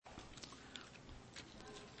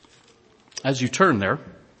as you turn there,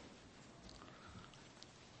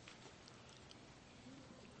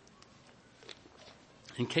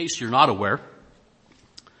 in case you're not aware,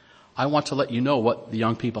 I want to let you know what the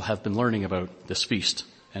young people have been learning about this feast,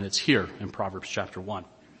 and it's here in Proverbs chapter 1.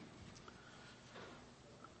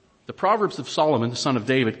 The Proverbs of Solomon, the son of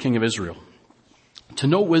David, king of Israel. To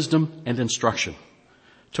know wisdom and instruction,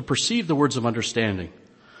 to perceive the words of understanding,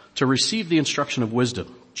 to receive the instruction of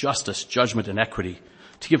wisdom, justice, judgment, and equity,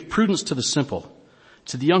 to give prudence to the simple,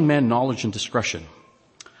 to the young man knowledge and discretion.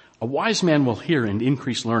 A wise man will hear and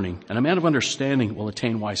increase learning, and a man of understanding will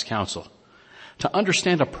attain wise counsel. To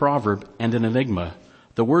understand a proverb and an enigma,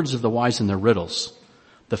 the words of the wise and their riddles.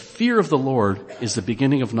 The fear of the Lord is the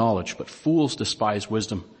beginning of knowledge, but fools despise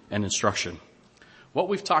wisdom and instruction. What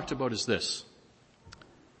we've talked about is this.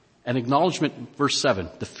 An acknowledgement, verse 7,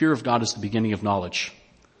 the fear of God is the beginning of knowledge.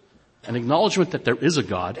 An acknowledgement that there is a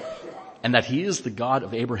God and that he is the God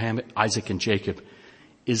of Abraham, Isaac, and Jacob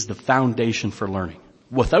is the foundation for learning.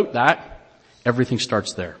 Without that, everything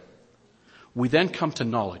starts there. We then come to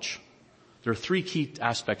knowledge. There are three key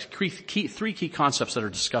aspects, three key concepts that are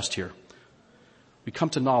discussed here. We come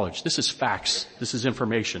to knowledge. This is facts. This is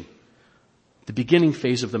information. The beginning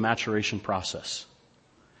phase of the maturation process.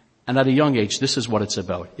 And at a young age, this is what it's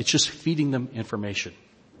about. It's just feeding them information.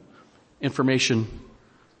 Information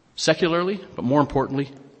secularly, but more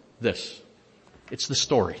importantly, this. It's the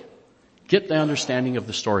story. Get the understanding of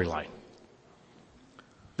the storyline.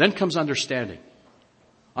 Then comes understanding.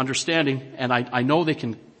 Understanding, and I know they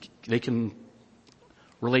can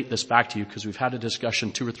relate this back to you because we've had a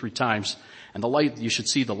discussion 2 or 3 times, and you should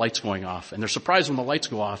see the lights going off. And they're surprised when the lights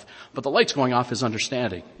go off, but the lights going off is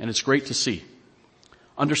understanding, and it's great to see.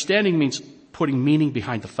 Understanding means putting meaning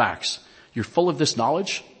behind the facts. You're full of this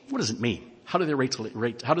knowledge. What does it mean? How do they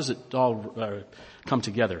rate? How does it all come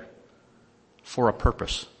together for a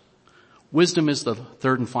purpose? Wisdom is the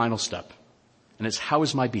third and final step. And it's how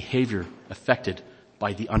is my behavior affected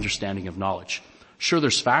by the understanding of knowledge? Sure,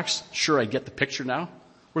 there's facts. Sure, I get the picture now.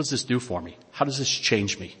 What does this do for me? How does this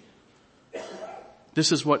change me?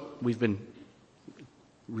 This is what we've been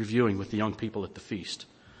reviewing with the young people at the feast.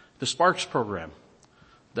 The Sparks program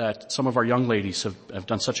that some of our young ladies have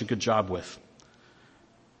done such a good job with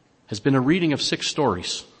has been a reading of 6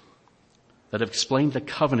 stories that have explained the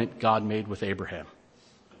covenant God made with Abraham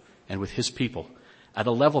and with his people at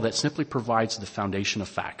a level that simply provides the foundation of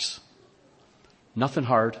facts. Nothing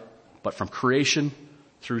hard, but from creation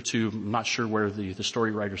through to, I'm not sure where the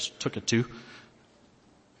story writers took it to,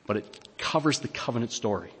 but it covers the covenant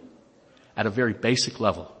story at a very basic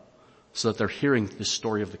level so that they're hearing this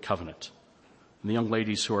story of the covenant. And the young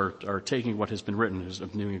ladies who are taking what has been written is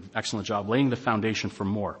doing an excellent job laying the foundation for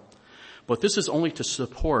more. But this is only to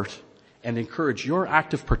support and encourage your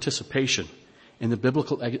active participation in the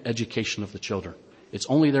biblical education of the children. It's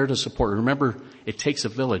only there to support. Remember, it takes a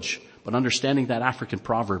village, but understanding that African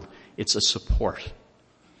proverb, it's a support.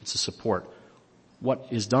 It's a support. What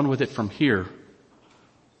is done with it from here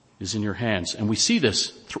is in your hands. And we see this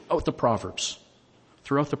throughout the Proverbs.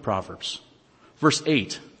 Throughout the Proverbs. Verse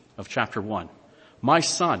 8 of chapter 1. My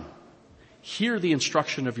son, hear the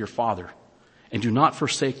instruction of your father, and do not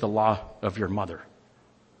forsake the law of your mother.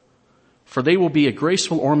 For they will be a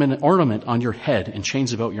graceful ornament on your head and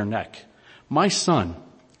chains about your neck. My son,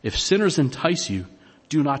 if sinners entice you,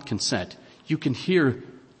 do not consent. You can hear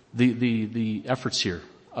the efforts here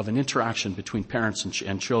of an interaction between parents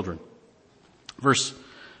and children. Verse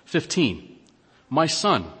 15. My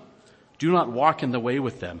son, do not walk in the way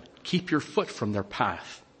with them. Keep your foot from their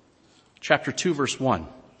path. Chapter 2, verse 1.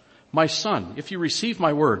 My son, if you receive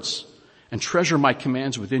my words and treasure my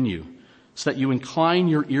commands within you, so that you incline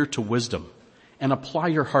your ear to wisdom and apply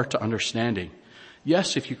your heart to understanding.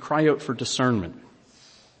 Yes, if you cry out for discernment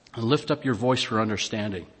and lift up your voice for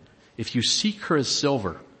understanding, if you seek her as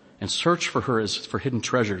silver and search for her as for hidden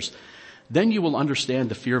treasures, then you will understand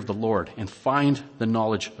the fear of the Lord and find the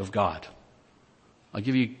knowledge of God. I'll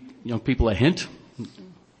give you young people a hint.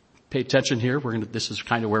 Pay attention here. This is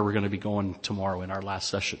kind of where we're going to be going tomorrow in our last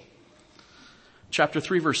session. Chapter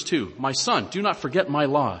 3, verse 2. My son, do not forget my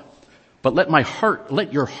law, but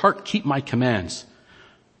let your heart keep my commands.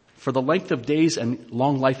 For the length of days and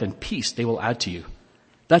long life and peace they will add to you.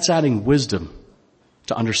 That's adding wisdom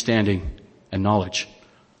to understanding and knowledge.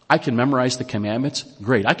 I can memorize the commandments.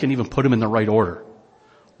 Great. I can even put them in the right order.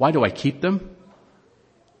 Why do I keep them?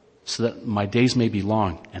 So that my days may be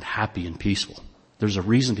long and happy and peaceful. There's a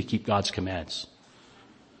reason to keep God's commands.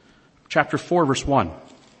 Chapter 4, verse 1.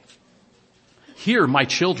 Hear, my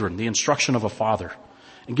children, the instruction of a father,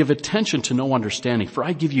 and give attention to know understanding, for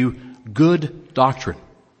I give you good doctrine.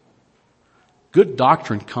 Good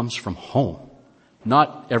doctrine comes from home,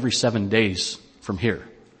 not every 7 days from here.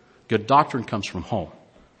 Good doctrine comes from home.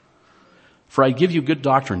 For I give you good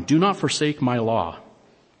doctrine. Do not forsake my law.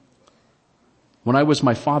 When I was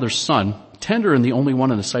my father's son, tender and the only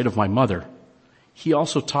one in the sight of my mother, he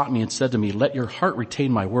also taught me and said to me, let your heart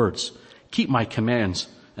retain my words. Keep my commands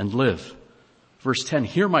and live. Verse 10,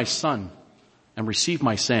 hear my son and receive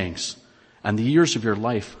my sayings, and the years of your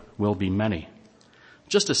life will be many.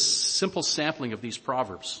 Just a simple sampling of these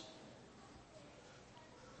proverbs.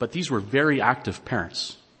 But these were very active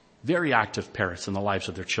parents in the lives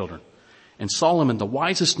of their children. And Solomon, the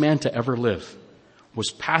wisest man to ever live,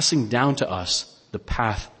 was passing down to us the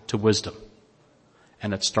path to wisdom.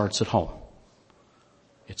 And it starts at home.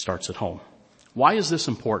 It starts at home. Why is this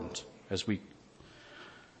important as we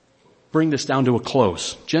bring this down to a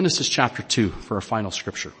close? Genesis chapter 2 for our final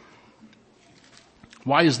scripture.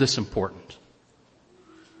 Why is this important?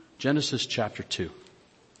 Genesis chapter 2.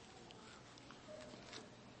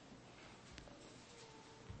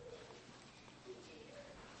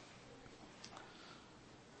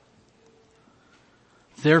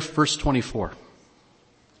 There, verse 24.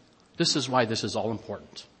 This is why this is all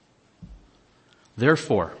important.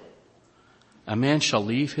 Therefore, a man shall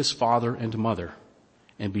leave his father and mother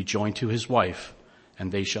and be joined to his wife,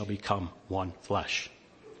 and they shall become one flesh.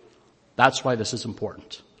 That's why this is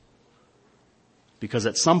important. Because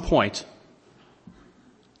at some point,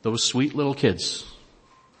 those sweet little kids,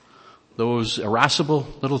 those irascible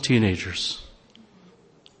little teenagers,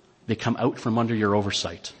 they come out from under your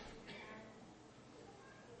oversight.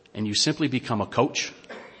 And you simply become a coach,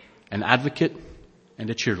 an advocate, and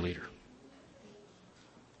a cheerleader.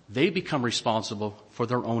 They become responsible for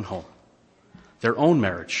their own home, their own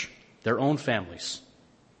marriage, their own families.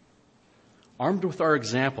 Armed with our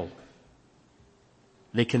example,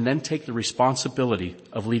 they can then take the responsibility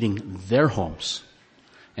of leading their homes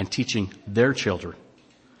and teaching their children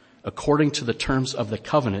according to the terms of the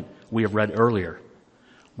covenant we have read earlier.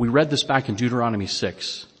 We read this back in Deuteronomy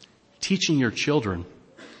 6. Teaching your children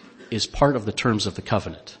is part of the terms of the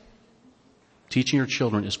covenant. Teaching your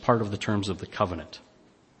children is part of the terms of the covenant.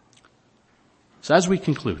 So as we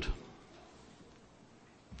conclude,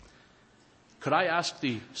 could I ask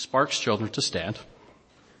the Sparks children to stand?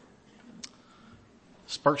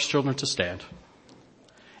 Sparks children to stand.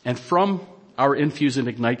 And from our Infuse and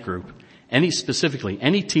Ignite group, any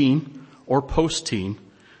teen or post-teen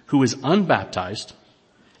who is unbaptized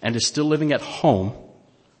and is still living at home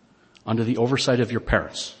under the oversight of your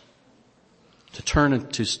parents, to turn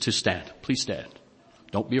and to stand. Please stand.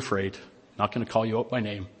 Don't be afraid. Not going to call you out by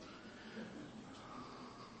name.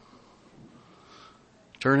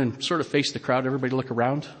 Turn and sort of face the crowd. Everybody look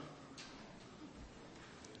around.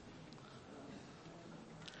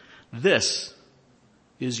 This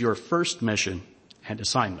is your first mission and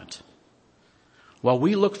assignment. While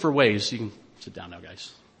we look for ways, you can sit down now,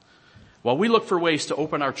 guys. While we look for ways to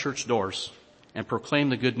open our church doors and proclaim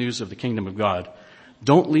the good news of the kingdom of God,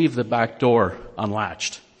 don't leave the back door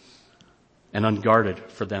unlatched and unguarded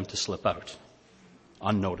for them to slip out,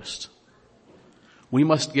 unnoticed. We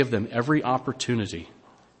must give them every opportunity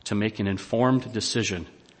to make an informed decision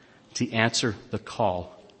to answer the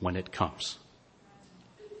call when it comes.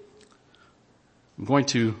 I'm going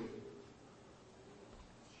to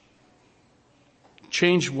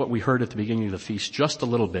change what we heard at the beginning of the feast just a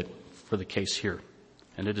little bit for the case here.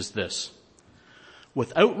 And it is this.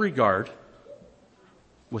 Without regard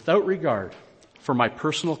for my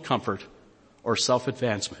personal comfort or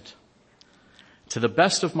self-advancement, to the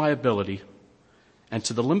best of my ability and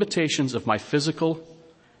to the limitations of my physical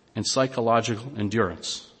and psychological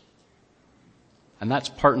endurance. And that's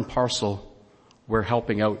part and parcel we're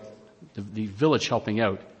helping out, the village helping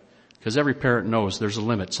out, because every parent knows there's a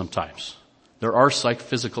limit sometimes. There are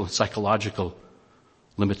physical and psychological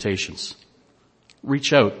limitations.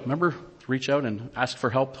 Reach out. Remember? Reach out and ask for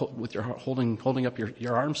help with your holding up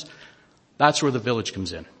your arms. That's where the village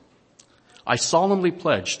comes in. I solemnly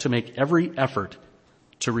pledge to make every effort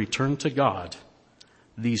to return to God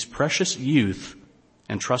these precious youth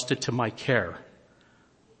entrusted to my care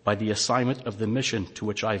by the assignment of the mission to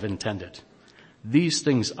which I've intended. These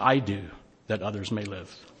things I do that others may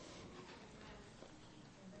live.